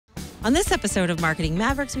On this episode of Marketing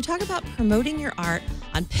Mavericks, we talk about promoting your art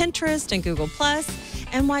on Pinterest and Google+,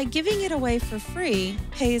 and why giving it away for free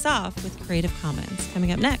pays off with Creative Commons.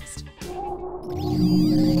 Coming up next.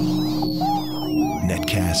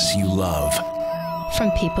 Netcasts you love. From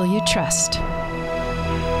people you trust.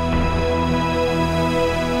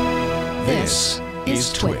 This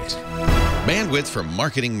is Twit. Bandwidth for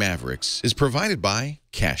Marketing Mavericks is provided by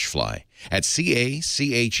CashFly at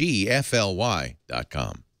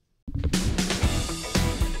CACHEFLY.com.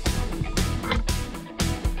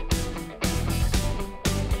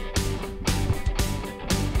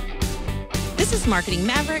 This is Marketing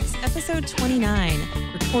Mavericks, episode 29,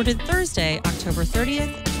 recorded Thursday, October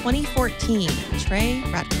 30th, 2014. Trey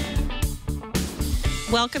Ratcliff.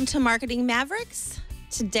 Welcome to Marketing Mavericks.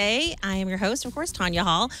 Today, I am your host, of course, Tonya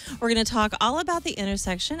Hall. We're going to talk all about the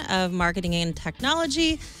intersection of marketing and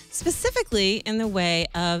technology, specifically in the way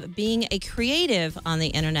of being a creative on the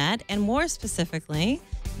internet, and more specifically,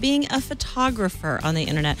 being a photographer on the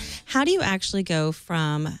internet. How do you actually go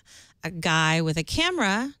from a guy with a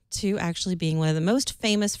camera to actually being one of the most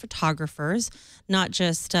famous photographers, not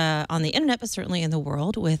just on the internet, but certainly in the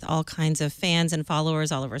world, with all kinds of fans and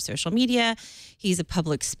followers all over social media. He's a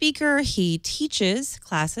public speaker. He teaches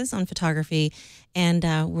classes on photography, and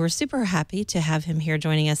we're super happy to have him here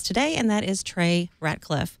joining us today, and that is Trey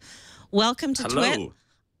Ratcliff. Welcome to Twit.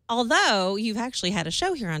 Although you've actually had a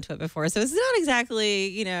show here on Twit before, so it's not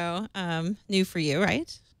exactly, new for you,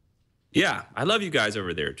 right? Yeah, I love you guys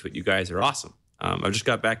over there, Twit. You guys are awesome. I just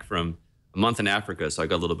got back from a month in Africa, so I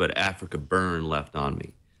got a little bit of Africa burn left on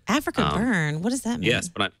me. Africa burn? What does that mean? Yes,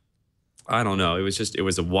 but I don't know. It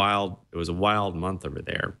was a wild month over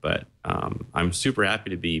there. But I'm super happy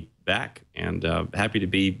to be back and happy to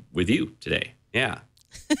be with you today. Yeah.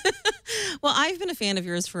 Well, I've been a fan of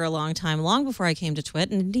yours for a long time, long before I came to Twit,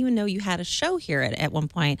 and didn't even know you had a show here at one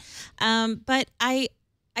point. But I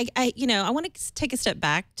want to take a step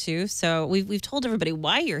back too. So we've told everybody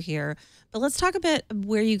why you're here, but let's talk a bit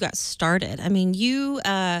where you got started. I mean, you've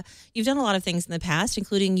done a lot of things in the past,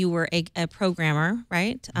 including you were a programmer,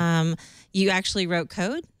 right? You actually wrote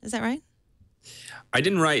code. Is that right? I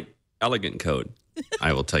didn't write elegant code.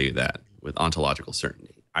 I will tell you that with ontological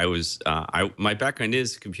certainty. My background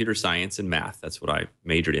is computer science and math. That's what I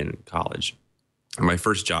majored in college. And my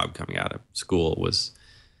first job coming out of school was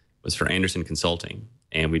for Anderson Consulting.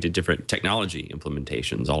 And we did different technology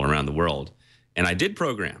implementations all around the world. And I did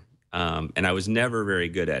program, and I was never very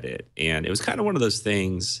good at it. And it was kind of one of those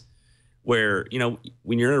things where,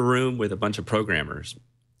 when you're in a room with a bunch of programmers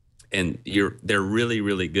and they're really,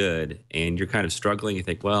 really good, and you're kind of struggling, you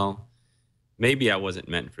think, well, maybe I wasn't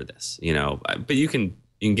meant for this, But you can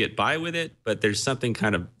get by with it, but there's something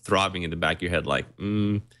kind of throbbing in the back of your head like,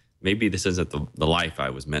 maybe this isn't the life I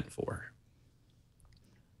was meant for.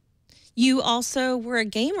 You also were a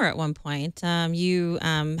gamer at one point. You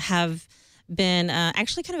have been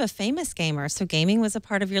actually kind of a famous gamer. So gaming was a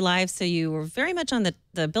part of your life. So you were very much on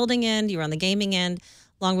the building end. You were on the gaming end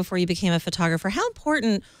long before you became a photographer. How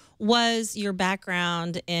important was your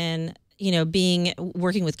background in,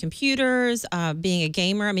 working with computers, being a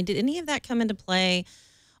gamer? I mean, did any of that come into play,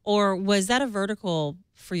 or was that a vertical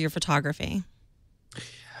for your photography?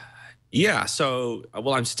 Yeah. So,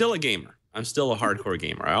 I'm still a gamer. I'm still a hardcore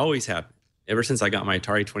gamer. I always have, ever since I got my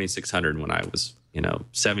Atari 2600 when I was,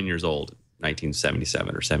 7 years old,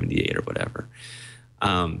 1977 or 78 or whatever.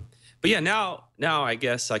 But yeah, now I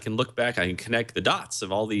guess I can look back, I can connect the dots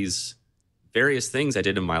of all these various things I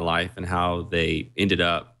did in my life and how they ended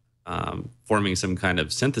up forming some kind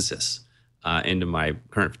of synthesis into my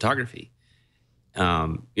current photography.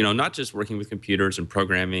 Not just working with computers and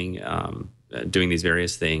programming, doing these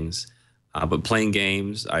various things, but playing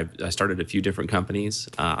games. I started a few different companies,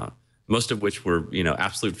 most of which were,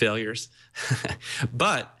 absolute failures.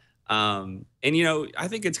 But, I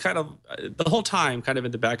think it's kind of the whole time kind of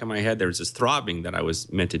in the back of my head, there was this throbbing that I was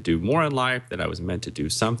meant to do more in life, that I was meant to do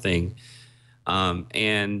something.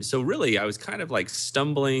 And so really I was kind of like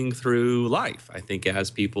stumbling through life, I think, as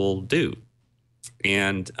people do.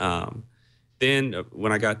 And then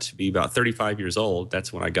when I got to be about 35 years old,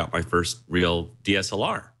 that's when I got my first real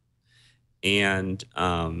DSLR. And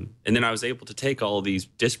then I was able to take all these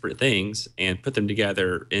disparate things and put them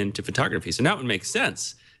together into photography. So now it makes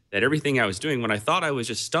sense that everything I was doing, when I thought I was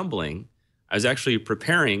just stumbling, I was actually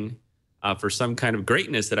preparing for some kind of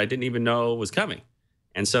greatness that I didn't even know was coming.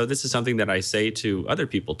 And so this is something that I say to other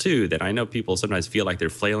people too, that I know people sometimes feel like they're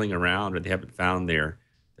flailing around or they haven't found their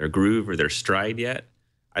groove or their stride yet.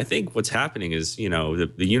 I think what's happening is,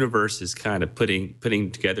 the universe is kind of putting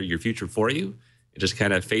together your future for you. Just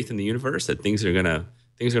kind of faith in the universe that things are gonna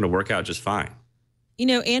work out just fine.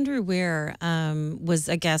 Andrew Weir was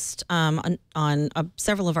a guest on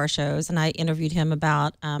several of our shows, and I interviewed him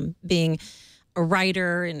about being a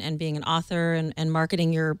writer and being an author and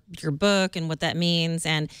marketing your book and what that means.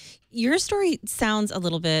 And your story sounds a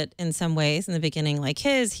little bit, in some ways, in the beginning like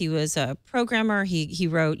his. He was a programmer. He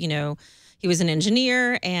wrote, he was an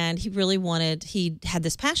engineer, and he had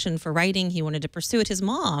this passion for writing. He wanted to pursue it. His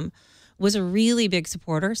mom was a really big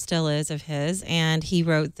supporter, still is, of his, and he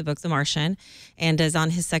wrote the book The Martian and is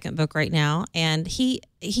on his second book right now. And he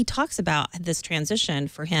talks about this transition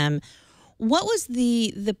for him. What was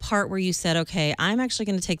the part where you said, okay, I'm actually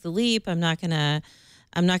going to take the leap. I'm not going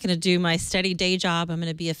to do my steady day job. I'm going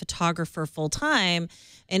to be a photographer full time.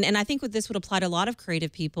 And I think this would apply to a lot of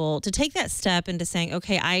creative people, to take that step into saying,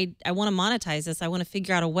 okay, I want to monetize this. I want to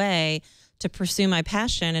figure out a way to pursue my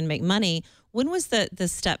passion and make money. When was the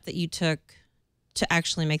step that you took to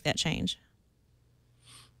actually make that change?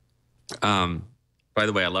 By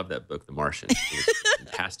the way, I love that book, The Martian. It's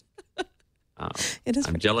fantastic. It is.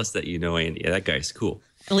 I'm jealous that you know Andy. Yeah, that guy's cool.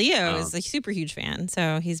 Leo is a super huge fan,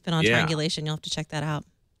 so he's been on Triangulation. You'll have to check that out.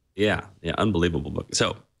 Yeah, unbelievable book.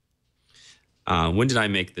 So, when did I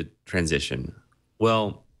make the transition?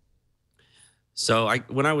 Well,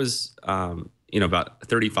 when I was, about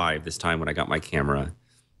 35 this time when I got my camera,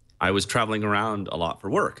 I was traveling around a lot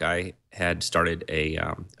for work. I had started a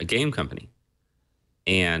game company,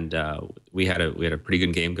 and we had a pretty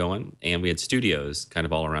good game going, and we had studios kind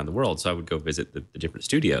of all around the world. So I would go visit the different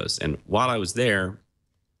studios, and while I was there,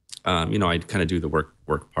 I'd kind of do the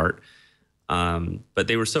work part. But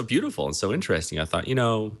they were so beautiful and so interesting. I thought,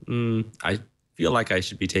 I feel like I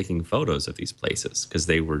should be taking photos of these places, because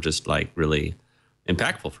they were just like really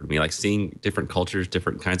impactful for me, like seeing different cultures,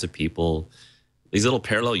 different kinds of people, these little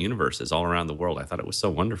parallel universes all around the world. I thought it was so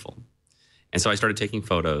wonderful. And so I started taking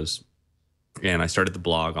photos, and I started the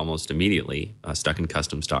blog almost immediately,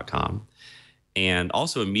 stuckincustoms.com. And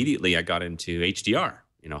also immediately I got into HDR,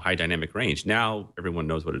 high dynamic range. Now everyone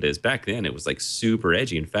knows what it is. Back then it was like super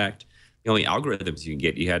edgy. In fact, the only algorithms you can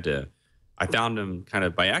get, I found them kind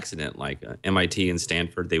of by accident, like MIT and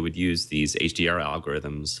Stanford, they would use these HDR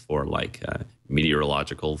algorithms for like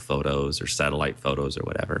meteorological photos or satellite photos or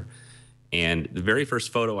whatever. And the very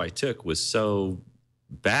first photo I took was so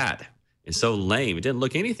bad and so lame. It didn't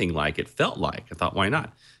look anything like it felt like. I thought, why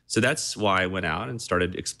not? So that's why I went out and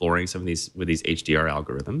started exploring some of these with these HDR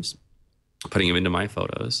algorithms, putting them into my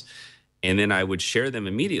photos. And then I would share them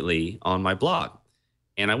immediately on my blog.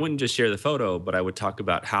 And I wouldn't just share the photo, but I would talk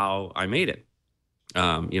about how I made it,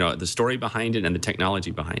 the story behind it and the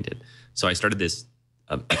technology behind it. So I started this,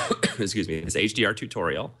 this HDR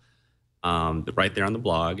tutorial right there on the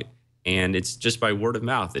blog. And it's just by word of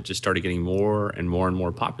mouth. It just started getting more and more and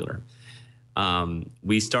more popular.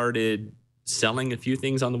 We started selling a few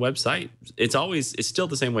things on the website. It's still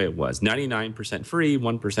the same way it was. 99% free,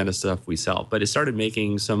 1% of stuff we sell. But it started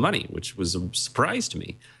making some money, which was a surprise to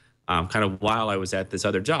me, kind of while I was at this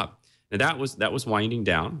other job. Now that was winding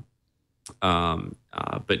down.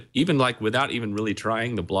 But even without even really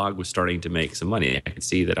trying, the blog was starting to make some money. I could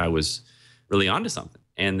see that I was really onto something,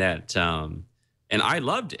 and that and I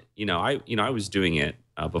loved it. I was doing it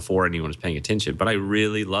before anyone was paying attention, but I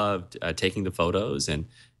really loved taking the photos and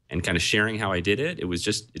kind of sharing how I did it. It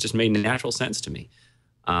just made natural sense to me.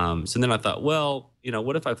 So then I thought, well,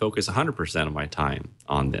 what if I focus 100% of my time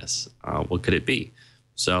on this? What could it be?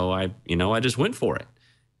 So I just went for it,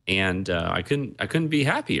 and I couldn't be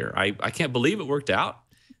happier. I can't believe it worked out.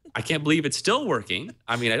 I can't believe it's still working.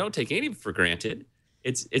 I mean, I don't take any for granted.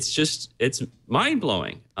 It's mind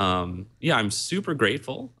blowing. I'm super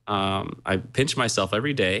grateful. I pinch myself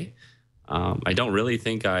every day. I don't really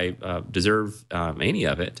think I deserve any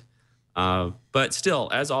of it. But still,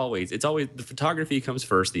 as always, it's always the photography comes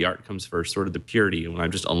first, the art comes first, sort of the purity. And when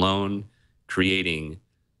I'm just alone creating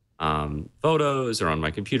photos or on my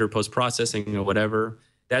computer post-processing or whatever,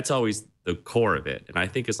 that's always the core of it. And I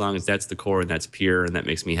think as long as that's the core and that's pure and that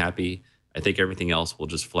makes me happy, I think everything else will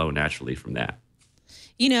just flow naturally from that.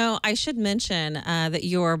 I should mention that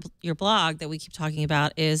your blog that we keep talking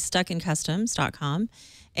about is stuckincustoms.com,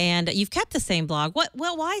 and you've kept the same blog.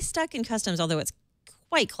 Why Stuck in Customs, although it's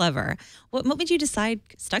quite clever? What made you decide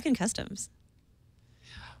Stuck in Customs?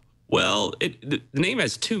 Well, the name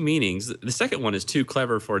has two meanings. The second one is too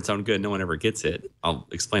clever for its own good. No one ever gets it. I'll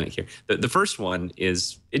explain it here. The first one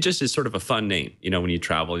is, it just is sort of a fun name. When you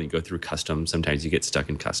travel and you go through customs, sometimes you get stuck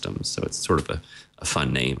in customs. So it's sort of a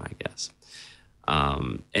fun name, I guess.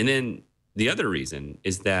 And then the other reason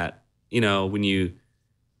is that, when you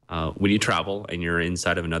travel and you're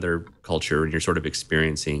inside of another culture and you're sort of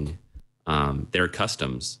experiencing their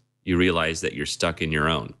customs, you realize that you're stuck in your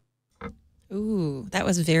own. Ooh, that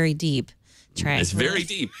was very deep, Trey. It's very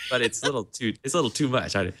deep, but it's a little too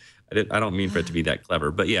much. I don't mean for it to be that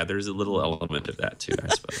clever, but yeah, there's a little element of that too, I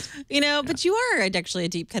suppose. But you are actually a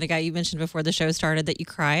deep kind of guy. You mentioned before the show started that you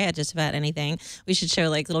cry at just about anything. We should show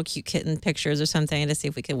like little cute kitten pictures or something to see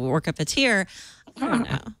if we can work up a tear. I don't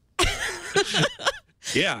know.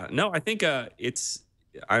 Yeah, no, I think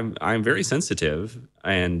I'm very sensitive,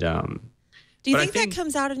 and do you think that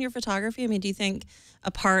comes out in your photography? I mean, do you think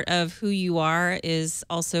a part of who you are is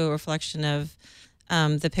also a reflection of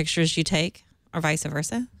the pictures you take, or vice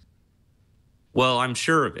versa? Well, I'm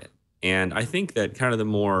sure of it. And I think that kind of the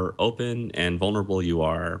more open and vulnerable you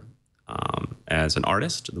are as an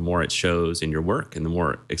artist, the more it shows in your work and the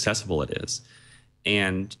more accessible it is.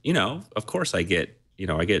 And, of course I get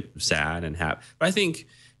sad and happy. But I think,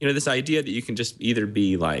 this idea that you can just either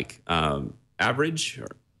be like average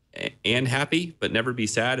and happy, but never be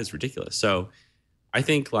sad is ridiculous. So I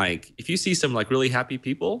think like if you see some like really happy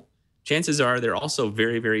people, chances are they're also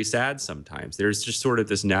very, very sad sometimes. There's just sort of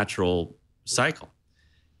this natural cycle.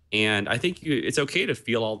 And I think it's okay to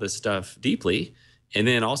feel all this stuff deeply, and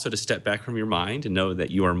then also to step back from your mind and know that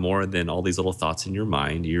you are more than all these little thoughts in your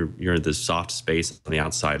mind. You're the soft space on the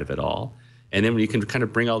outside of it all. And then when you can kind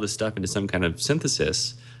of bring all this stuff into some kind of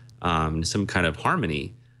synthesis, some kind of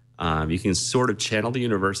harmony, you can sort of channel the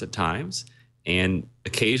universe at times and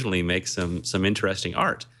occasionally make some interesting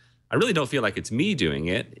art. I really don't feel like it's me doing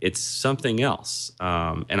it. It's something else.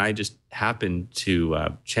 And I just happen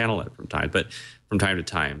to channel it from time to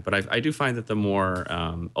time. But I do find that the more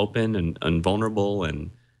open and vulnerable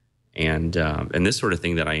and this sort of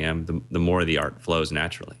thing that I am, the more the art flows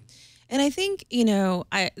naturally. And I think,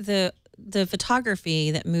 the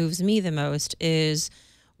photography that moves me the most is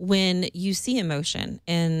when you see emotion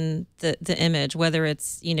in the image, whether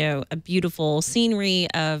it's, a beautiful scenery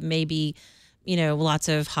of maybe, lots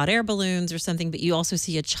of hot air balloons or something, but you also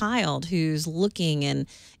see a child who's looking and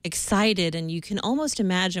excited, and you can almost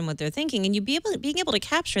imagine what they're thinking. And being able to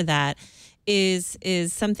capture that is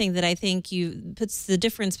something that I think puts the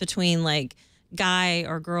difference between like guy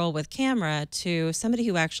or girl with camera to somebody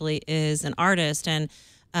who actually is an artist. And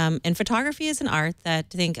photography is an art that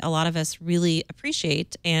I think a lot of us really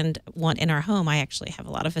appreciate and want in our home. I actually have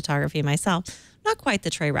a lot of photography myself. Not quite the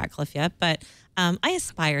Trey Ratcliff yet, but I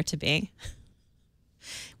aspire to be.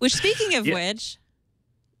 Which, speaking of which,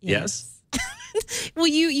 yes. Well,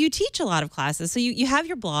 you teach a lot of classes. So you have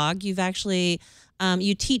your blog. You've actually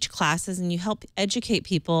you teach classes and you help educate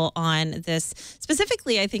people on this.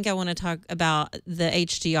 Specifically, I think I want to talk about the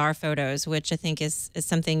HDR photos, which I think is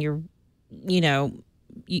something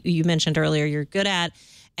you mentioned earlier you're good at,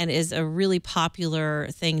 and is a really popular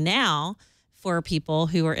thing now for people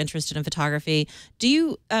who are interested in photography. Do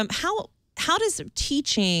you how does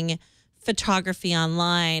teaching photography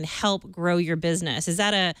online help grow your business? Is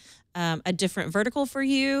that a different vertical for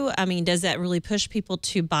you? I mean, does that really push people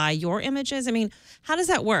to buy your images? I mean, how does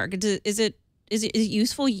that work? Is it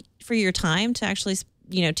useful for your time to actually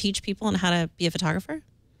teach people on how to be a photographer?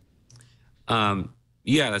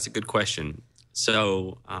 Yeah, that's a good question.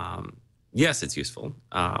 So yes, it's useful.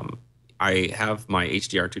 I have my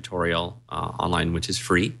HDR tutorial online, which is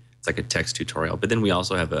free. It's like a text tutorial, but then we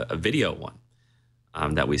also have a video one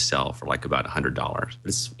that we sell for like about $100.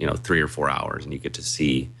 It's 3 or 4 hours, and you get to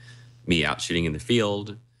see me out shooting in the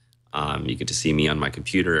field. You get to see me on my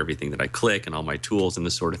computer, everything that I click, and all my tools and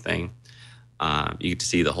this sort of thing. You get to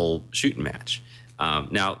see the whole shoot and match.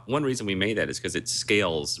 Now, one reason we made that is because it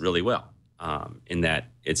scales really well. In that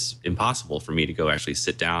it's impossible for me to go actually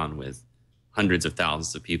sit down with hundreds of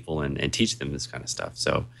thousands of people and teach them this kind of stuff.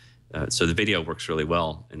 So the video works really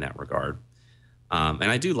well in that regard. And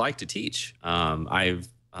I do like to teach. I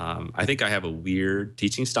think I have a weird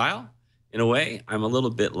teaching style in a way. I'm a little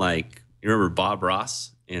bit like, you remember Bob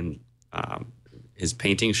Ross in his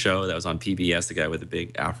painting show that was on PBS, the guy with the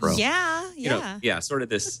big afro? Yeah. Sort of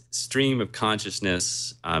this stream of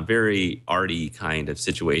consciousness, very arty kind of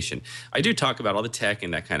situation. I do talk about all the tech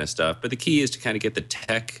and that kind of stuff, but the key is to kind of get the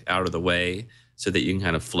tech out of the way so that you can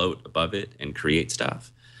kind of float above it and create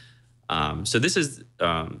stuff. So this is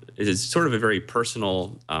sort of a very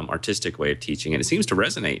personal, artistic way of teaching, and it seems to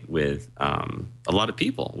resonate with a lot of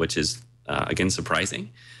people, which is, again,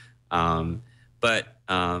 surprising. So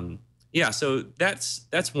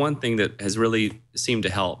that's one thing that has really seemed to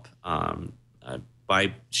help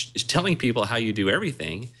by telling people how you do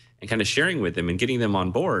everything and kind of sharing with them and getting them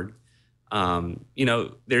on board.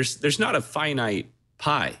 There's not a finite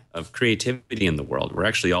pie of creativity in the world. We're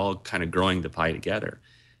actually all kind of growing the pie together.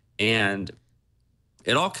 And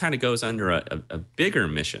it all kind of goes under a bigger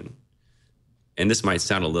mission. And this might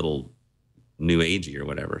sound a little new agey or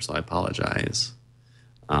whatever, so I apologize.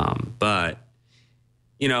 But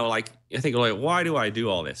like I think, like, why do I do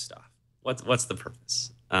all this stuff? What's the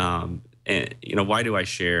purpose? And why do I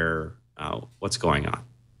share what's going on?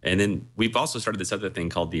 And then we've also started this other thing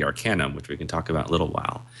called the Arcanum, which we can talk about in a little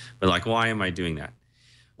while. But like, why am I doing that?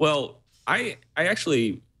 Well, I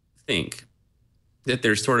actually think that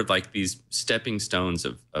there's sort of like these stepping stones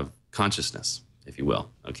of consciousness, if you will.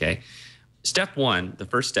 Okay. Step one, the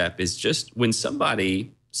first step is just when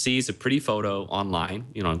somebody sees a pretty photo online,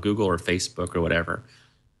 on Google or Facebook or whatever,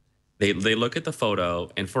 they look at the photo,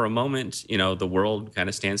 and for a moment, the world kind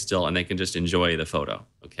of stands still and they can just enjoy the photo.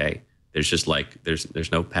 Okay. There's just like,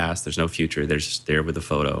 there's no past, there's no future. There's just there with the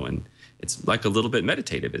photo. And it's like a little bit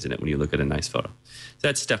meditative, isn't it, when you look at a nice photo? So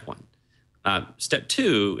that's step one. Step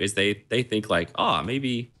two is they think like, oh,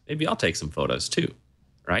 maybe I'll take some photos too,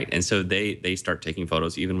 right? And so they start taking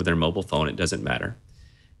photos even with their mobile phone. It doesn't matter.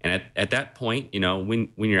 And at that point, when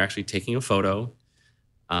you're actually taking a photo,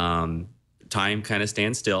 time kind of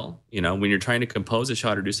stands still. When you're trying to compose a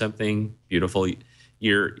shot or do something beautiful,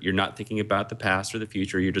 you're not thinking about the past or the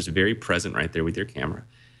future. You're just very present right there with your camera.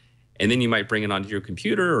 And then you might bring it onto your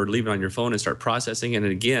computer or leave it on your phone and start processing. And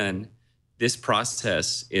again, this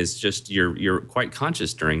process is just you're quite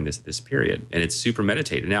conscious during this period, and it's super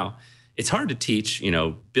meditative. Now, it's hard to teach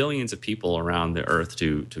billions of people around the earth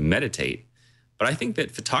to meditate, but I think that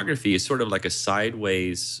photography is sort of like a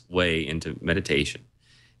sideways way into meditation.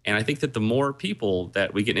 And I think that the more people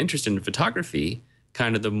that we get interested in photography,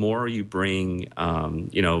 kind of the more you bring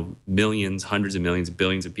millions, hundreds of millions,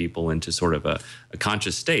 billions of people into sort of a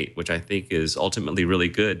conscious state, which I think is ultimately really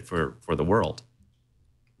good for the world.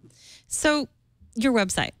 So your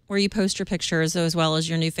website, where you post your pictures, as well as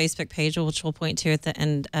your new Facebook page, which we'll point to at the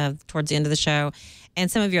end towards the end of the show,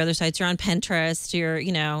 and some of your other sites, you're on Pinterest.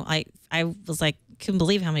 I was like, couldn't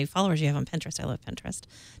believe how many followers you have on Pinterest. I love Pinterest.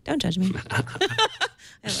 Don't judge me.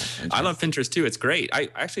 I love Pinterest too. It's great. I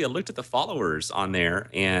looked at the followers on there,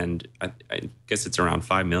 and I guess it's around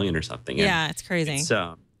 5 million or something. Yeah, it's crazy.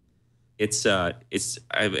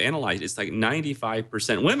 I've analyzed, it's like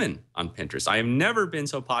 95% women on Pinterest. I have never been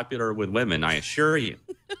so popular with women, I assure you.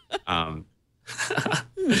 Yeah,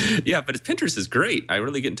 but Pinterest is great. I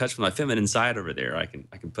really get in touch with my feminine side over there. I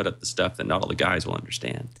can put up the stuff that not all the guys will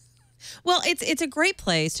understand. Well, it's a great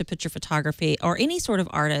place to put your photography or any sort of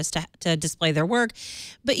artist to display their work.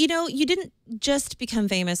 But, you didn't just become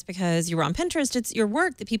famous because you were on Pinterest. It's your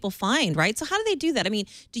work that people find, right? So how do they do that? I mean,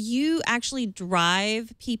 do you actually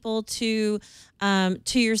drive people to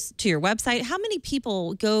your website? How many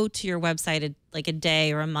people go to your website like a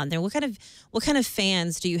day or a month? And what kind of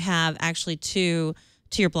fans do you have actually to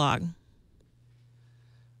your blog?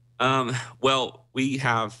 Well, we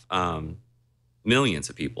have millions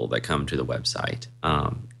of people that come to the website.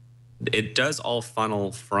 It does all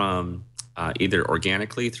funnel from either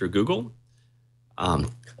organically through Google.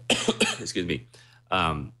 Excuse me.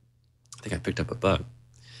 I think I picked up a bug.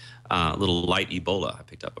 A little light Ebola I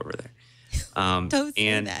picked up over there. Don't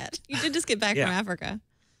say that. You did just get back from Africa.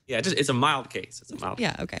 Yeah, it's a mild case. It's a mild case.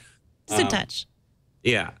 Yeah, okay. Just a touch.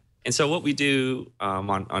 Yeah. And so what we do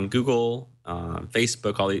on Google,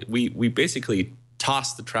 Facebook, we basically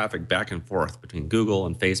toss the traffic back and forth between Google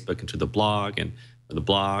and Facebook and to the blog, and from the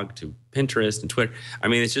blog to Pinterest and Twitter. I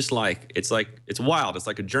mean, it's just like it's wild. It's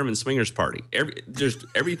like a German swingers party.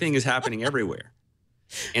 Everything is happening everywhere.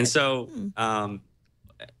 And so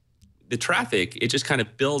the traffic, it just kind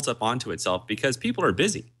of builds up onto itself because people are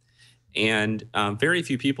busy. And very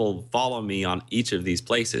few people follow me on each of these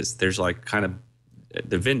places. There's like kind of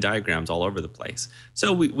the Venn diagrams all over the place.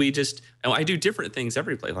 So I do different things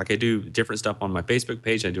every place. Like I do different stuff on my Facebook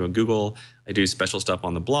page. I do on Google. I do special stuff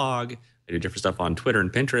on the blog. I do different stuff on Twitter and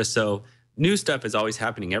Pinterest. So new stuff is always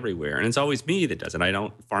happening everywhere. And it's always me that does it. I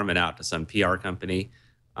don't farm it out to some PR company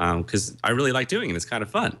because I really like doing it. It's kind of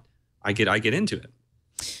fun. I get into it.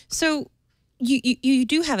 So you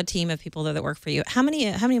do have a team of people that work for you. How many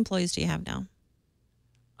employees do you have now?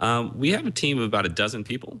 We have a team of about a dozen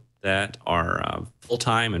people that are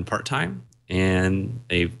full-time and part-time. And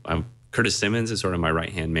Curtis Simmons is sort of my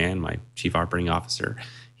right-hand man, my chief operating officer.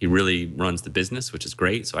 He really runs the business, which is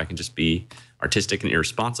great. So I can just be artistic and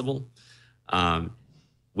irresponsible.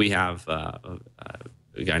 We have a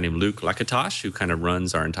guy named Luke Lakatosh, who kind of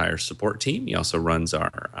runs our entire support team. He also runs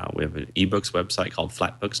we have an ebooks website called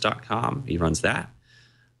flatbooks.com. He runs that.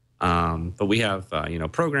 But we have,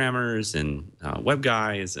 programmers and web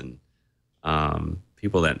guys and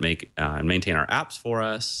people that make and maintain our apps for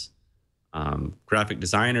us, graphic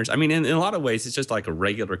designers. I mean, in a lot of ways, it's just like a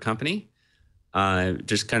regular company.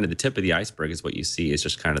 just kind of the tip of the iceberg is what you see is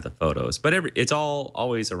just kind of the photos. But it's all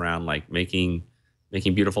always around like making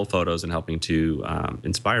beautiful photos and helping to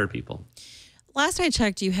inspire people. Last I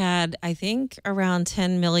checked, you had, I think, around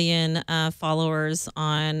 10 million followers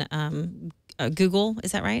on Google.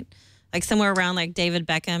 Is that right? Like somewhere around like David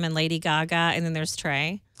Beckham and Lady Gaga, and then there's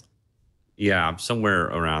Trey. Yeah, somewhere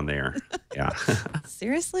around there. Yeah.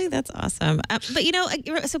 Seriously? That's awesome. But,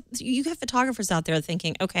 so you have photographers out there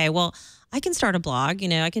thinking, okay, well, I can start a blog.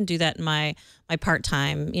 I can do that in my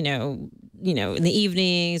part-time, in the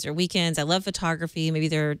evenings or weekends. I love photography. Maybe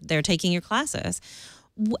they're taking your classes.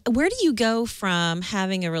 Where do you go from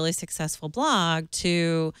having a really successful blog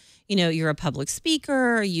to, you're a public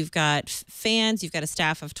speaker, you've got fans, you've got a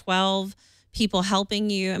staff of 12 people helping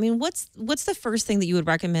you? I mean, what's the first thing that you would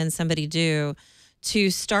recommend somebody do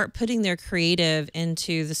to start putting their creative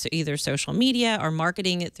into either social media or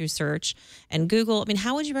marketing it through search and Google? I mean,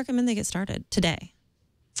 how would you recommend they get started today?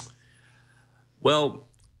 Well,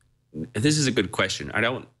 this is a good question. I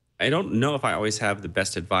don't know if I always have the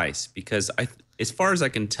best advice because as far as I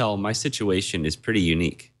can tell, my situation is pretty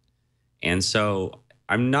unique. And so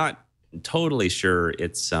I'm not totally sure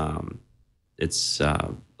it's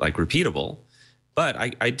like repeatable, but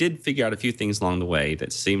I did figure out a few things along the way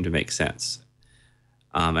that seemed to make sense.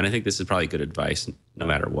 And I think this is probably good advice no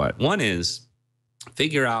matter what. One is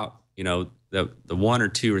figure out, the one or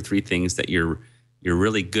two or three things that you're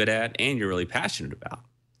really good at and you're really passionate about.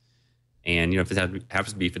 And, if it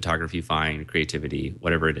happens to be photography, fine, creativity,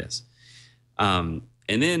 whatever it is. And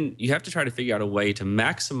then you have to try to figure out a way to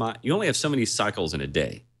maximize. You only have so many cycles in a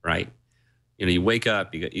day, right? You wake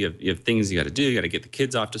up, you have things you got to do. You got to get the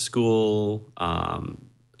kids off to school.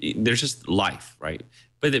 There's just life, right?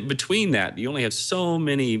 But between that, you only have so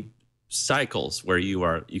many cycles where you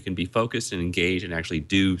can be focused and engaged and actually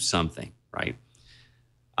do something, right?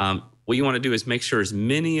 What you want to do is make sure as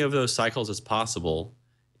many of those cycles as possible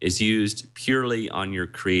is used purely on your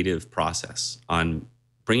creative process, on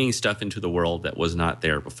bringing stuff into the world that was not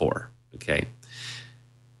there before, okay?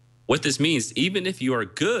 What this means, even if you are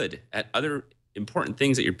good at other important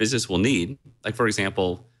things that your business will need, like for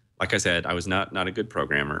example, like I said, I was not a good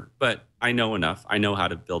programmer, but I know enough. I know how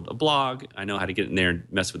to build a blog. I know how to get in there and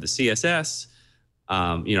mess with the CSS.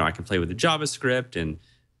 I can play with the JavaScript, and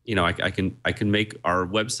I can make our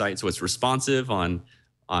website so it's responsive on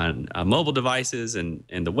mobile devices and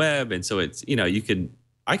the web, and so it's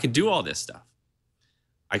I can do all this stuff.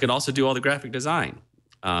 I can also do all the graphic design.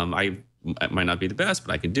 I might not be the best,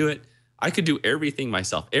 but I can do it. I could do everything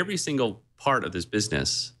myself. Every single part of this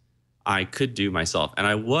business I could do myself. And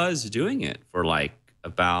I was doing it for like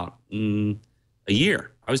about a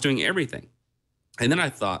year. I was doing everything. And then I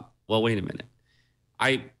thought, well, wait a minute.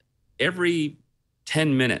 Every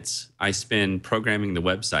 10 minutes I spend programming the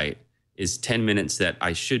website is 10 minutes that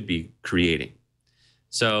I should be creating.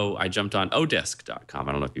 So I jumped on odesk.com.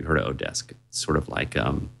 I don't know if you've heard of Odesk. It's sort of like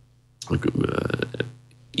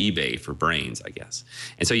eBay for brains, I guess.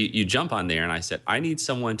 And so you jump on there, and I said, I need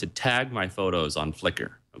someone to tag my photos on Flickr,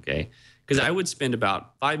 okay? Because I would spend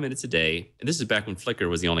about 5 minutes a day, and this is back when Flickr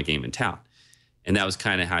was the only game in town. And that was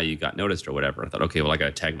kind of how you got noticed or whatever. I thought, okay, well, I got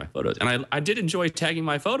to tag my photos. And I did enjoy tagging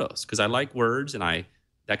my photos because I like words and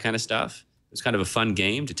that kind of stuff. It was kind of a fun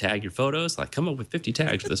game to tag your photos, like come up with 50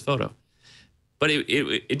 tags for this photo. But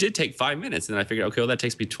it did take 5 minutes. And then I figured, okay, well, that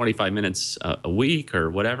takes me 25 minutes a week or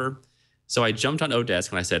whatever. So I jumped on Odesk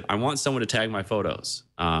and I said, I want someone to tag my photos.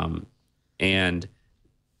 And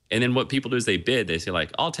then what people do is they bid. They say, like,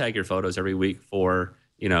 I'll tag your photos every week for,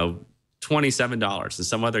 $27. And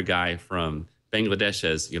some other guy from Bangladesh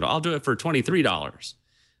says, I'll do it for $23.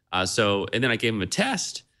 And then I gave him a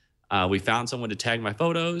test. We found someone to tag my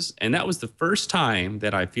photos. And that was the first time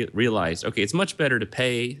that I realized, okay, it's much better to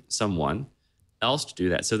pay someone else to do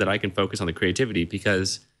that so that I can focus on the creativity,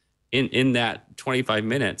 because in that 25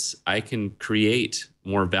 minutes, I can create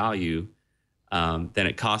more value than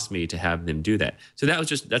it cost me to have them do that. So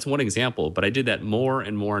that's one example, but I did that more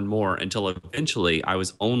and more and more until eventually I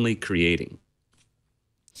was only creating.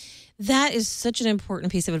 That is such an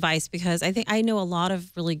important piece of advice, because I think I know a lot of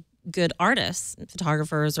really good artists,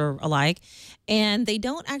 photographers or alike, and they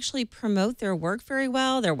don't actually promote their work very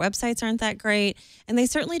well. Their websites aren't that great, and they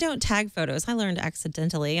certainly don't tag photos. I learned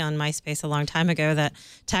accidentally on MySpace a long time ago that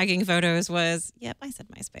tagging photos was, yep, I said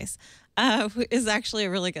MySpace, is actually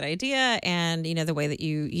a really good idea. And, the way that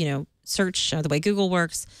you search, the way Google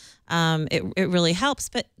works, it really helps.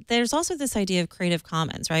 But there's also this idea of Creative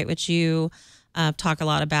Commons, right, which you talk a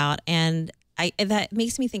lot about. And that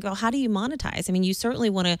makes me think, well, how do you monetize? I mean, you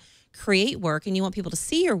certainly want to create work and you want people to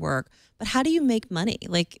see your work, but how do you make money?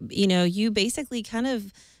 Like, you basically kind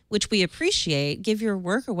of which we appreciate, give your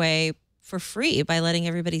work away for free by letting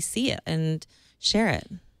everybody see it and share it.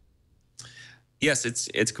 Yes,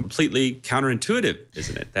 it's completely counterintuitive,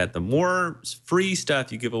 isn't it? That the more free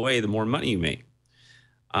stuff you give away, the more money you make.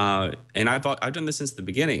 And I've done this since the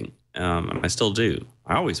beginning, and I still do.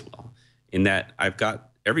 I always will. In that I've got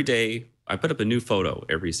every day, I put up a new photo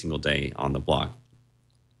every single day on the blog,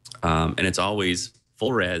 and it's always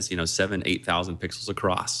full res, 7,000-8,000 pixels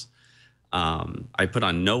across. I put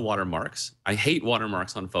on no watermarks. I hate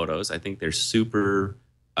watermarks on photos. I think they're super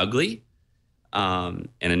ugly and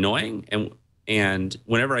annoying. And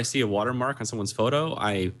whenever I see a watermark on someone's photo,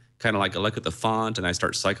 I kind of like look at the font and I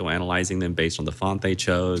start psychoanalyzing them based on the font they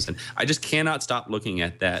chose. And I just cannot stop looking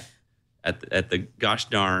at that, at the gosh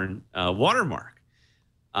darn watermark.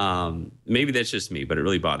 Maybe that's just me, but it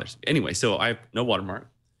really bothers me. Anyway, so I have no watermark.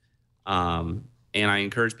 And I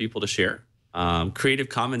encourage people to share. Creative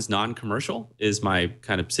Commons non-commercial is my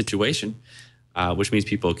kind of situation, which means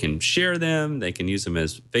people can share them. They can use them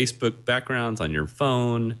as Facebook backgrounds on your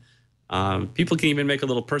phone. People can even make a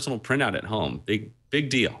little personal printout at home. Big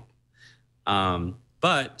deal.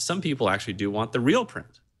 But some people actually do want the real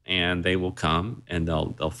print, and they will come and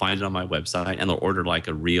they'll find it on my website and they'll order like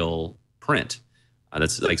a real print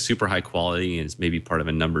that's like super high quality and it's maybe part of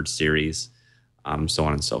a numbered series, so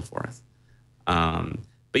on and so forth.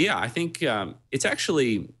 But yeah, I think I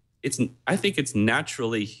think it's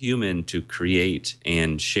naturally human to create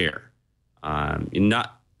and share.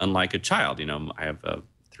 Not unlike a child. I have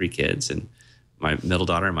 3 kids, and my middle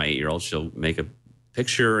daughter, my 8-year-old, she'll make a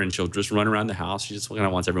picture and she'll just run around the house. She just kind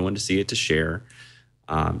of wants everyone to see it, to share.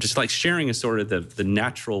 Just like sharing is sort of the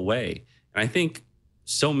natural way. And I think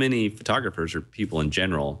so many photographers or people in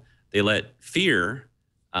general, they let fear,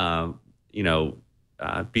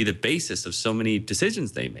 be the basis of so many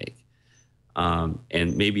decisions they make.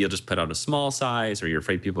 And maybe you'll just put out a small size, or you're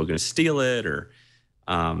afraid people are going to steal it, or,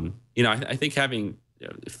 I think having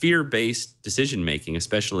fear-based decision-making,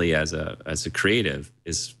 especially as a creative,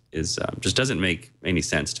 is just doesn't make any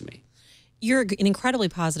sense to me. You're an incredibly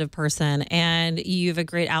positive person, and you have a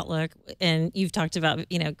great outlook. And you've talked about,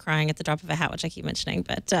 crying at the drop of a hat, which I keep mentioning.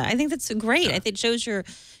 But I think that's great. I think it shows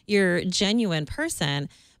you're a genuine person.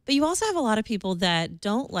 But you also have a lot of people that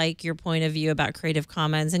don't like your point of view about Creative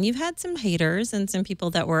Commons. And you've had some haters and some people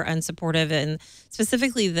that were unsupportive, and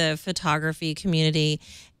specifically the photography community.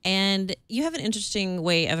 And you have an interesting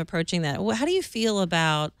way of approaching that. How do you feel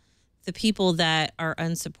about the people that are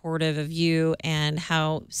unsupportive of you and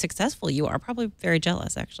how successful you are? Probably very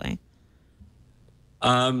jealous, actually.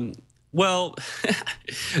 Well,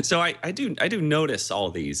 so I do notice all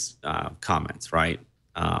these comments, right?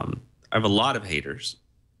 I have a lot of haters,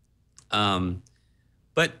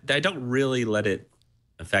 but I don't really let it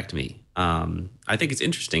affect me. I think it's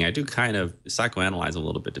interesting. I do kind of psychoanalyze a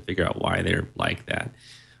little bit to figure out why they're like that.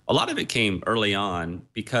 A lot of it came early on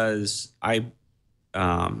because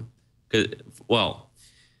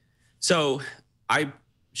so I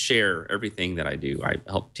share everything that I do. I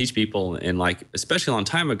help teach people, and especially a long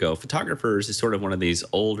time ago, photographers is sort of one of these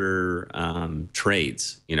older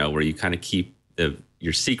trades, where you kind of keep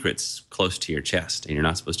your secrets close to your chest, and you're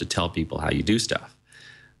not supposed to tell people how you do stuff,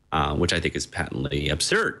 which I think is patently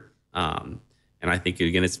absurd. And I think,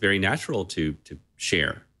 again, it's very natural to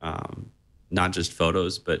share, not just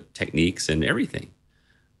photos, but techniques and everything.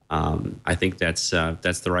 I think that's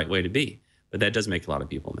the right way to be, but that does make a lot of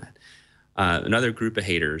people mad. Another group of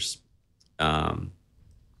haters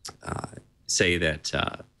say that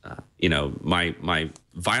my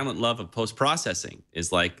violent love of post-processing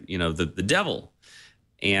is like the devil,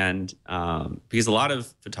 and because a lot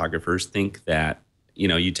of photographers think that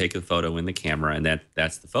you take a photo in the camera and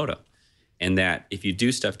that's the photo, and that if you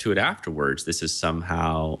do stuff to it afterwards, this is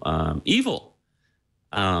somehow evil.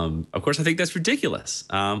 Of course, I think that's ridiculous.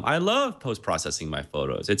 I love post-processing my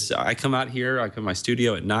photos. I come out here, I come to my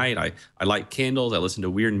studio at night, I light candles, I listen to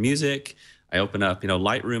weird music, I open up,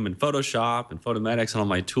 Lightroom and Photoshop and Photometrics and all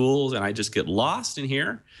my tools, and I just get lost in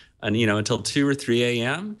here, and until 2 or 3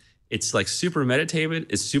 a.m. It's like super meditative,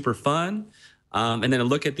 it's super fun. And then I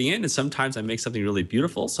look at the end, and sometimes I make something really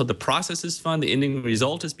beautiful. So the process is fun, the ending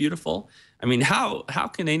result is beautiful. I mean, how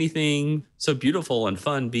can anything so beautiful and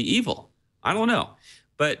fun be evil? I don't know.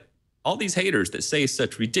 But all these haters that say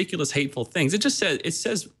such ridiculous, hateful things, it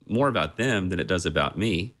says more about them than it does about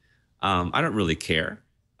me. I don't really care.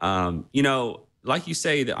 Like you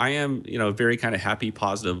say, that I am, a very kind of happy,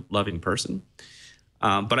 positive, loving person.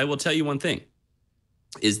 But I will tell you one thing,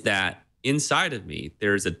 is that inside of me,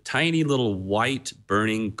 there's a tiny little white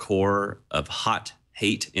burning core of hot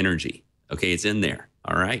hate energy. Okay, it's in there.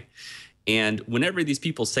 All right. And whenever these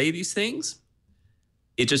people say these things,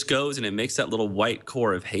 it just goes and it makes that little white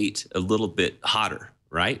core of hate a little bit hotter,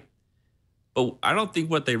 right? But I don't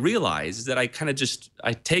think what they realize is that I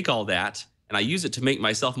take all that and I use it to make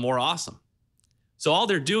myself more awesome. So all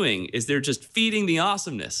they're doing is they're just feeding the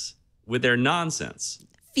awesomeness with their nonsense.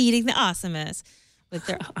 Feeding the awesomeness with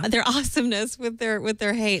their awesomeness with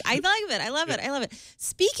their hate. I love it. I love it. I love it.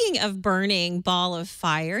 Speaking of burning ball of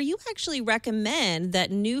fire, you actually recommend that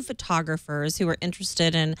new photographers who are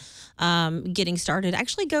interested in getting started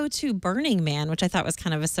actually go to Burning Man, which I thought was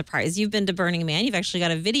kind of a surprise. You've been to Burning Man. You've actually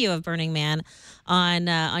got a video of Burning Man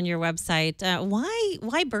on your website.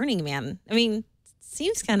 Why Burning Man? I mean,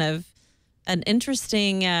 seems kind of an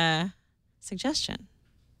interesting suggestion.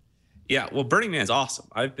 Yeah, well, Burning Man is awesome.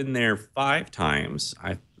 I've been there 5 times.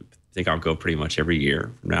 I think I'll go pretty much every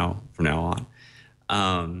year from now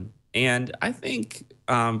on. And I think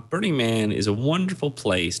Burning Man is a wonderful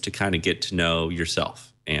place to kind of get to know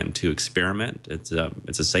yourself and to experiment. It's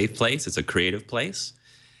a safe place. It's a creative place.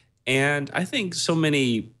 And I think so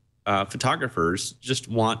many photographers just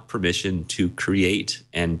want permission to create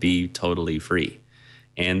and be totally free.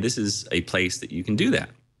 And this is a place that you can do that.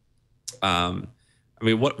 I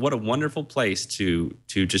mean, what a wonderful place to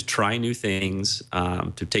just try new things,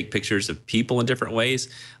 to take pictures of people in different ways.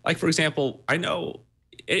 Like, for example, I know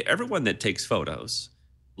everyone that takes photos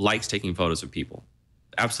likes taking photos of people.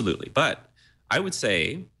 Absolutely. But I would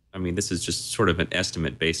say, I mean, this is just sort of an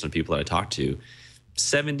estimate based on people that I talk to,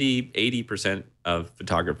 70, 80% of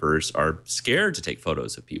photographers are scared to take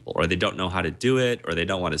photos of people, or they don't know how to do it, or they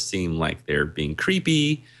don't want to seem like they're being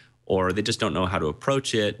creepy, or they just don't know how to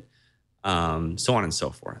approach it. So on and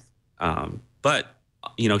so forth. But,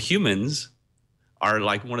 you know, humans are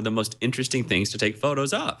like one of the most interesting things to take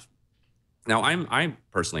photos of. Now, I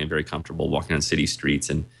personally am very comfortable walking on city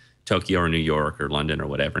streets in Tokyo or New York or London or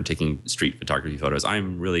whatever and taking street photography photos.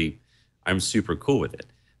 I'm super cool with it.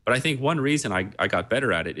 But I think one reason I got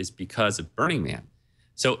better at it is because of Burning Man.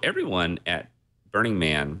 So everyone at Burning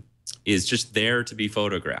Man is just there to be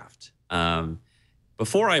photographed.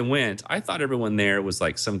 Before I went, I thought everyone there was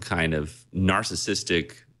like some kind of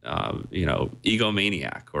narcissistic,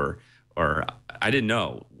 egomaniac, or I didn't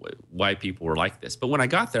know why people were like this. But when I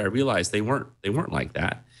got there, I realized they weren't like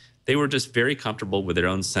that. They were just very comfortable with their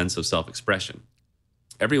own sense of self-expression.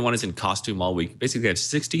 Everyone is in costume all week. Basically, they have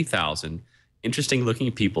 60,000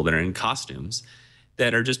 interesting-looking people that are in costumes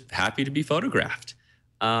that are just happy to be photographed.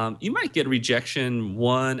 You might get rejection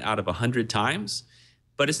 1 out of 100 times,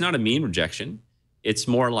 but it's not a mean rejection. It's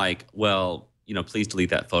more like, well, you know, please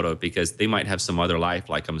delete that photo because they might have some other life,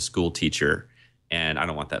 like I'm a school teacher and I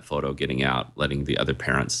don't want that photo getting out, letting the other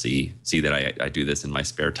parents see that I do this in my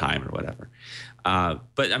spare time or whatever.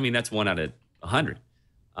 But I mean, that's 1 out of 100.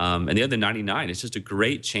 And the other 99, it's just a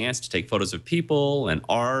great chance to take photos of people and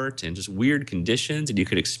art and just weird conditions. And you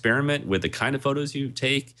could experiment with the kind of photos you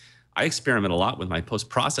take. I experiment a lot with my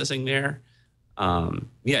post-processing there. I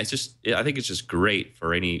think it's just great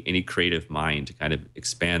for any creative mind to kind of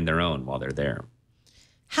expand their own while they're there.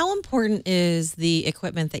 How important is the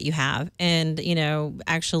equipment that you have? And, you know,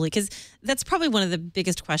 actually, because that's probably one of the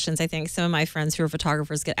biggest questions I think some of my friends who are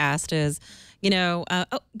photographers get asked is, you know,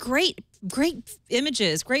 great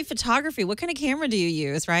images, great photography. What kind of camera do you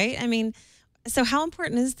use, right? I mean, so how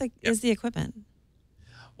important is the equipment?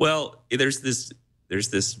 Well, there's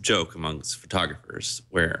this joke amongst photographers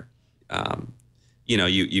where,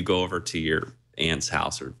 you go over to your aunt's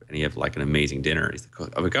house and you have like an amazing dinner. And he's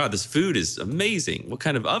like, oh my God, this food is amazing. What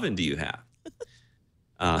kind of oven do you have?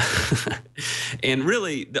 And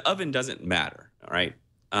really, the oven doesn't matter, all right?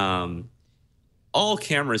 All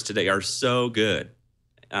cameras today are so good.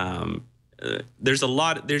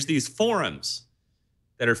 There's these forums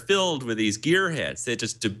that are filled with these gearheads that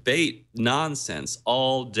just debate nonsense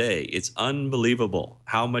all day. It's unbelievable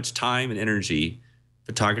how much time and energy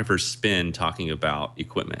photographers spend talking about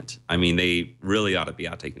equipment. I mean, they really ought to be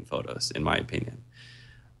out taking photos, in my opinion.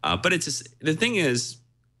 But it's just, the thing is,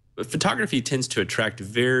 photography tends to attract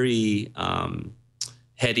very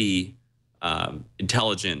heady,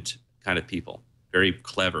 intelligent kind of people, very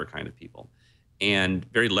clever kind of people, and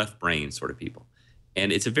very left-brain sort of people.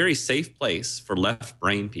 And it's a very safe place for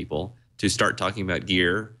left-brain people to start talking about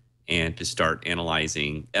gear and to start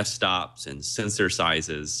analyzing f-stops and sensor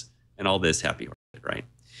sizes and all this happy, right?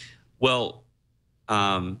 Well,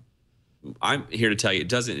 I'm here to tell you, it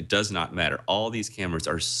does not matter. All these cameras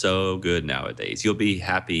are so good nowadays. You'll be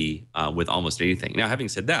happy with almost anything. Now, having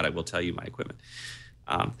said that, I will tell you my equipment.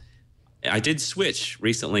 I did switch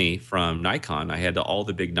recently from Nikon. I had all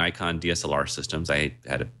the big Nikon DSLR systems. I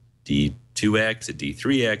had a D2X, a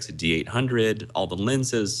D3X, a D800, all the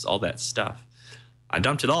lenses, all that stuff. I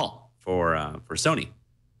dumped it all for Sony.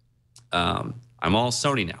 I'm all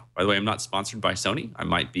Sony now. By the way, I'm not sponsored by Sony. I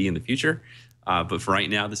might be in the future, but for right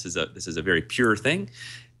now, this is a very pure thing.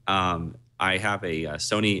 I have a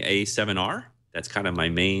Sony A7R. That's kind of my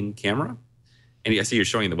main camera. And I see you're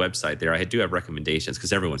showing the website there. I do have recommendations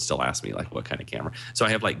because everyone still asks me like what kind of camera. So I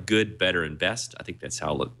have like good, better, and best. I think that's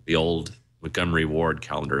how the old Montgomery Ward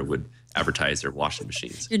calendar would advertise their washing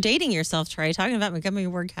machines. You're dating yourself, Trey, talking about Montgomery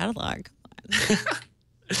Ward catalog.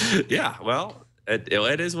 Yeah, well,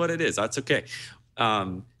 it is what it is. That's okay.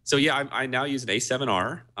 So yeah, I now use an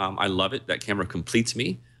A7R. I love it. That camera completes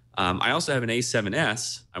me. I also have an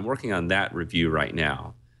A7S. I'm working on that review right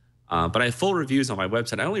now. But I have full reviews on my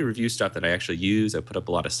website. I only review stuff that I actually use. I put up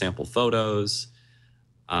a lot of sample photos.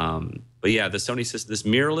 But yeah, the Sony system, this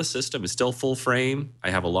mirrorless system is still full frame.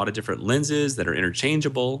 I have a lot of different lenses that are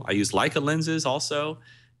interchangeable. I use Leica lenses also.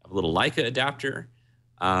 I have a little Leica adapter.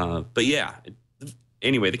 But yeah,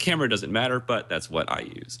 anyway, the camera doesn't matter, but that's what I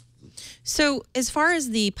use. So as far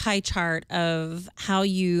as the pie chart of how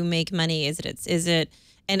you make money, is it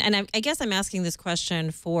and I guess I'm asking this question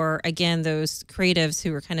for, again, those creatives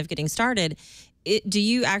who are kind of getting started. Do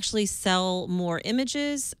you actually sell more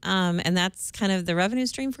images, and that's kind of the revenue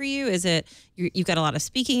stream for you? Is it you've got a lot of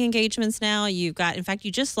speaking engagements now? You've got, in fact,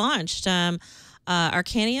 you just launched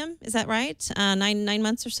Arcanium, is that right? Nine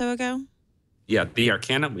months or so ago? Yeah, the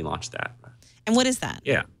Arcanium, we launched that. And what is that?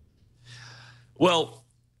 Yeah. Well,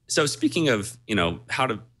 so speaking of, how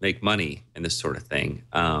to make money and this sort of thing,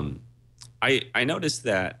 I noticed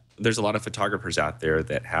that there's a lot of photographers out there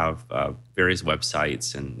that have various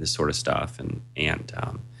websites and this sort of stuff. And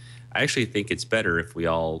I actually think it's better if we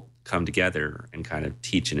all come together and kind of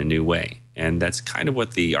teach in a new way. And that's kind of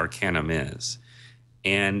what the Arcanum is.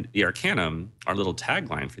 And the Arcanum, our little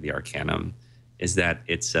tagline for the Arcanum, is that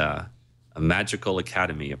it's a magical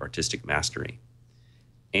academy of artistic mastery.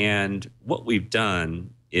 And what we've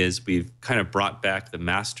done is we've kind of brought back the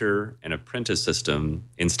master and apprentice system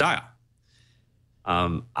in style.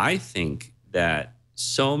 I think that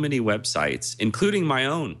so many websites, including my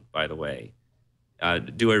own, by the way,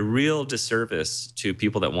 do a real disservice to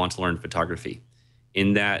people that want to learn photography,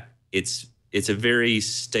 in that it's a very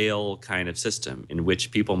stale kind of system in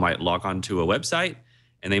which people might log onto a website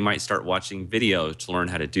and they might start watching videos to learn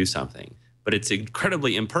how to do something. But it's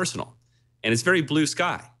incredibly impersonal, and it's very blue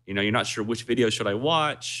sky. You're not sure which video should I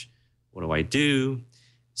watch, what do I do?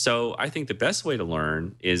 So I think the best way to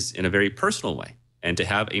learn is in a very personal way, and to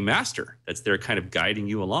have a master that's there kind of guiding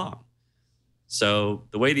you along. So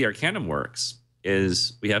the way the Arcanum works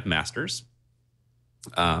is we have masters,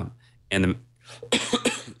 and the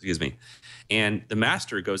excuse me, and the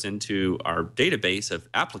master goes into our database of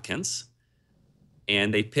applicants,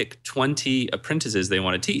 and they pick 20 apprentices they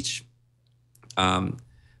want to teach.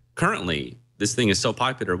 Currently, this thing is so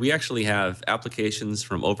popular, we actually have applications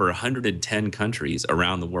from over 110 countries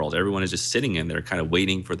around the world. Everyone is just sitting in there kind of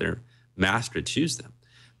waiting for their master to choose them.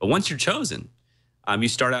 But once you're chosen, you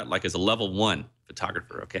start out like as a level 1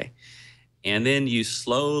 photographer, okay? And then you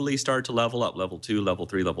slowly start to level up, level 2, level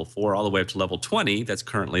 3, level 4, all the way up to level 20. That's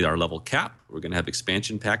currently our level cap. We're going to have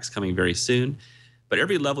expansion packs coming very soon. But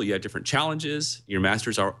every level, you have different challenges. Your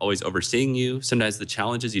masters are always overseeing you. Sometimes the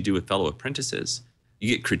challenges you do with fellow apprentices.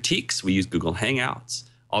 You get critiques. We use Google Hangouts.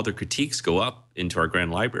 All the critiques go up into our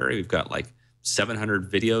grand library. We've got like 700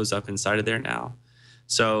 videos up inside of there now.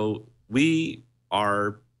 So we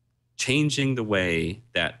are changing the way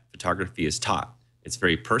that photography is taught. It's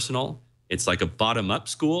very personal. It's like a bottom-up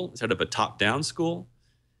school instead of a top-down school.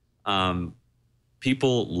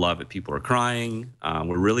 People love it. People are crying.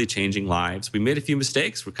 We're really changing lives. We made a few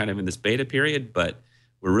mistakes. We're kind of in this beta period, but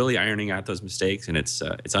we're really ironing out those mistakes, and it's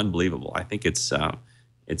unbelievable. I think it's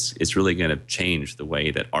really going to change the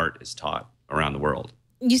way that art is taught around the world.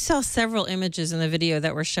 You saw several images in the video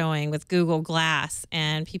that we're showing with Google Glass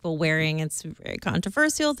and people wearing, it's a very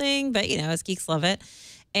controversial thing, but us geeks love it.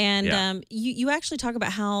 And yeah. You actually talk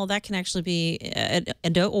about how that can actually be a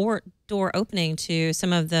door opening to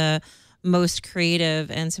some of the most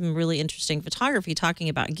creative and some really interesting photography, talking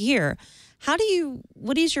about gear.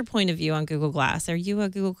 What is your point of view on Google Glass? Are you a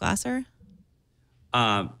Google Glasser?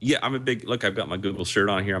 Yeah, I'm a big, look, I've got my Google shirt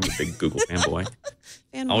on here. I'm a big Google fanboy.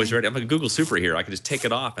 Always ready. I'm a Google superhero. I can just take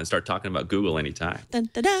it off and start talking about Google anytime. Dun,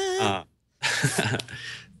 dun, dun.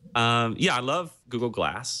 Yeah, I love Google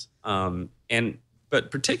Glass. But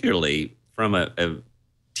particularly from a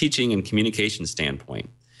teaching and communication standpoint.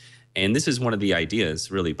 And this is one of the ideas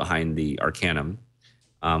really behind the Arcanum.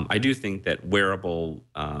 I do think that wearable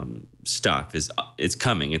stuff is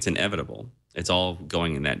coming. It's inevitable. It's all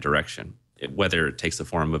going in that direction. Whether it takes the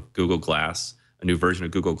form of Google Glass, a new version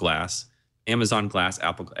of Google Glass, Amazon Glass,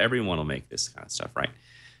 Apple, everyone will make this kind of stuff, right?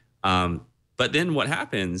 But then what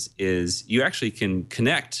happens is you actually can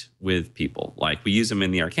connect with people. Like we use them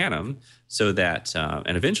in the Arcanum so that,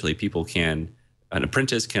 and eventually an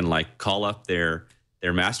apprentice can like call up their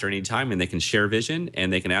master anytime and they can share vision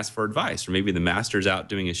and they can ask for advice. Or maybe the master's out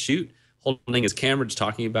doing a shoot, holding his camera, just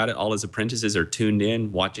talking about it. All his apprentices are tuned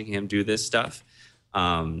in, watching him do this stuff.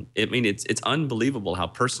 It's unbelievable how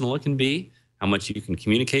personal it can be, how much you can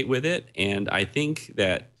communicate with it. And I think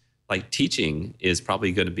that like teaching is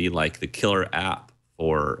probably going to be like the killer app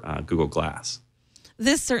for Google Glass.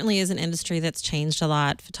 This certainly is an industry that's changed a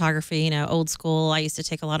lot. Photography, old school. I used to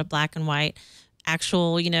take a lot of black and white,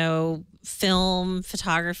 actual, film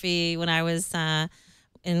photography when I was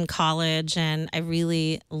in college, and I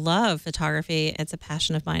really love photography. It's a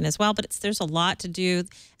passion of mine as well, but there's a lot to do, and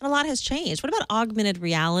a lot has changed. What about augmented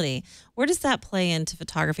reality? Where does that play into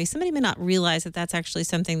photography? Somebody may not realize that that's actually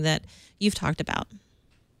something that you've talked about.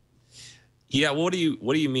 Yeah, what do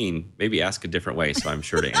you mean? Maybe ask a different way, so I'm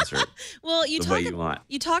sure to answer it. Well, the way you want.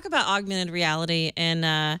 You talk about augmented reality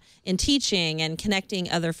in teaching and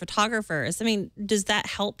connecting other photographers. I mean, does that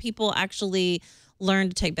help people actually learn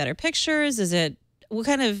to take better pictures?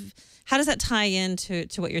 How does that tie into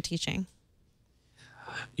what you're teaching?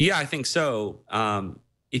 Yeah, I think so.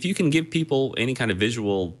 If you can give people any kind of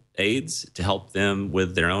visual aids to help them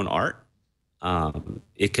with their own art,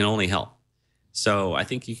 it can only help. So I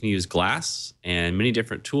think you can use glass and many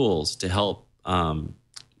different tools to help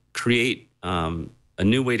create a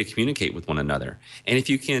new way to communicate with one another. And if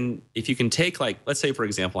you can take, like, let's say, for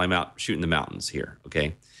example, I'm out shooting the mountains here,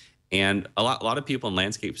 okay? And a lot of people in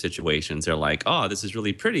landscape situations, they're like, oh, this is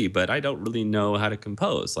really pretty, but I don't really know how to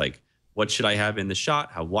compose. Like, what should I have in the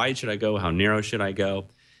shot? How wide should I go? How narrow should I go?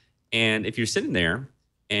 And if you're sitting there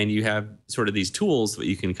and you have sort of these tools that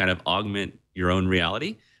you can kind of augment your own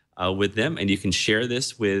reality with them, and you can share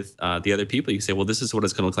this with the other people. You can say, well, this is what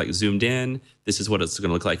it's going to look like zoomed in. This is what it's going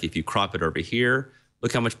to look like if you crop it over here.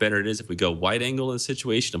 Look how much better it is if we go wide angle in the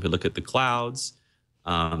situation, if we look at the clouds.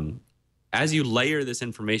 As you layer this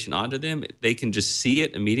information onto them, they can just see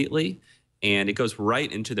it immediately, and it goes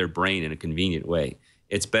right into their brain in a convenient way.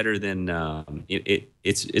 It's better than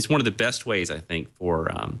it's one of the best ways, I think,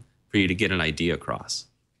 for you to get an idea across.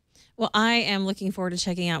 Well, I am looking forward to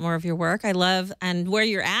checking out more of your work. I love and where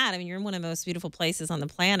you're at. I mean, you're in one of the most beautiful places on the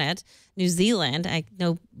planet, New Zealand. I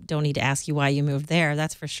don't need to ask you why you moved there.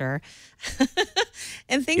 That's for sure.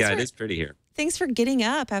 And it is pretty here. Thanks for getting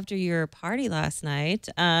up after your party last night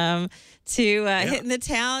to hit in the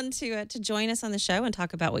town to join us on the show and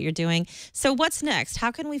talk about what you're doing. So what's next? How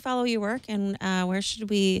can we follow your work, and where should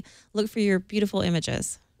we look for your beautiful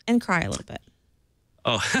images and cry a little bit?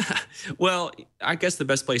 Oh, well, I guess the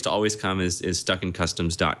best place to always come is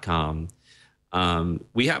stuckincustoms.com.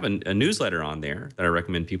 We have a newsletter on there that I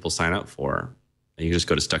recommend people sign up for. You can just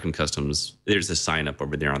go to Stuck in Customs. There's a sign up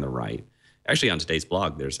over there on the right. Actually, on today's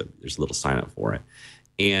blog, there's a little sign up for it.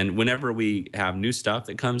 And whenever we have new stuff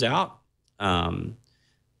that comes out,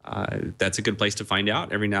 that's a good place to find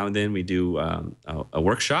out. Every now and then we do a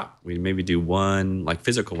workshop. We maybe do one like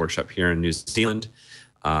physical workshop here in New Zealand.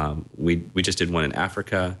 We just did one in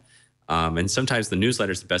Africa. And sometimes the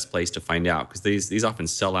newsletter is the best place to find out, because these often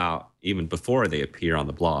sell out even before they appear on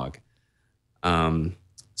the blog.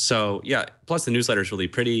 So yeah, plus the newsletter is really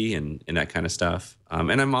pretty and that kind of stuff.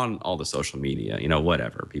 And I'm on all the social media,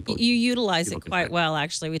 whatever people. You utilize it quite well,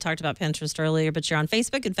 actually. We talked about Pinterest earlier, but you're on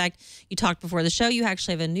Facebook. In fact, you talked before the show. You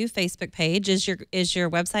actually have a new Facebook page. Is your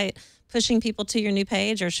website pushing people to your new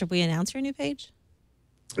page, or should we announce your new page?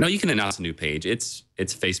 No, you can announce a new page. It's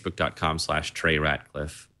facebook.com/Trey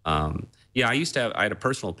Ratcliff. I had a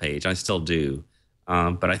personal page. I still do.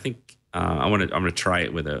 But I think I'm going to try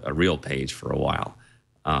it with a real page for a while.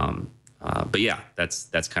 But yeah,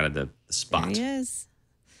 that's kind of the spot. There he is.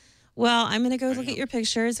 Well, I'm going to go look at your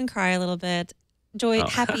pictures and cry a little bit. Joy,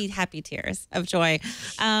 happy tears of joy.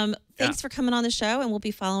 Thanks for coming on the show, and we'll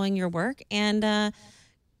be following your work. And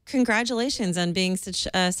congratulations on being such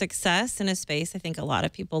a success in a space. I think a lot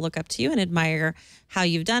of people look up to you and admire how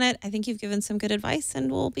you've done it. I think you've given some good advice,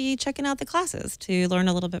 and we'll be checking out the classes to learn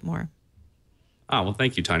a little bit more. Oh, well,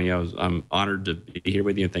 thank you, Tonya. I'm honored to be here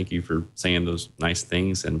with you, and thank you for saying those nice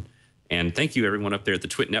things. And thank you, everyone up there at the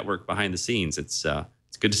Twit Network behind the scenes. It's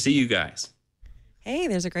good to see you guys. Hey,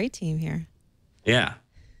 there's a great team here. Yeah.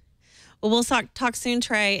 Well, we'll talk soon,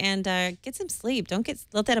 Trey, and get some sleep. Don't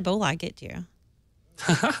let that Ebola get you.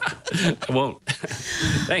 I won't.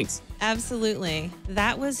 Thanks. Absolutely.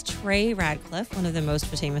 That was Trey Ratcliff, one of the most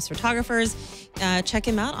famous photographers. Check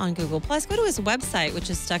him out on Google+. Go to his website, which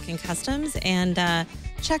is Stuck in Customs, and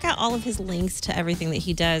check out all of his links to everything that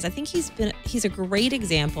he does. I think he's a great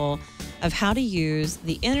example of how to use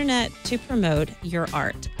the internet to promote your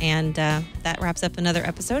art. And that wraps up another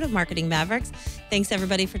episode of Marketing Mavericks. Thanks,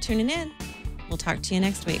 everybody, for tuning in. We'll talk to you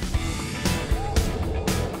next week.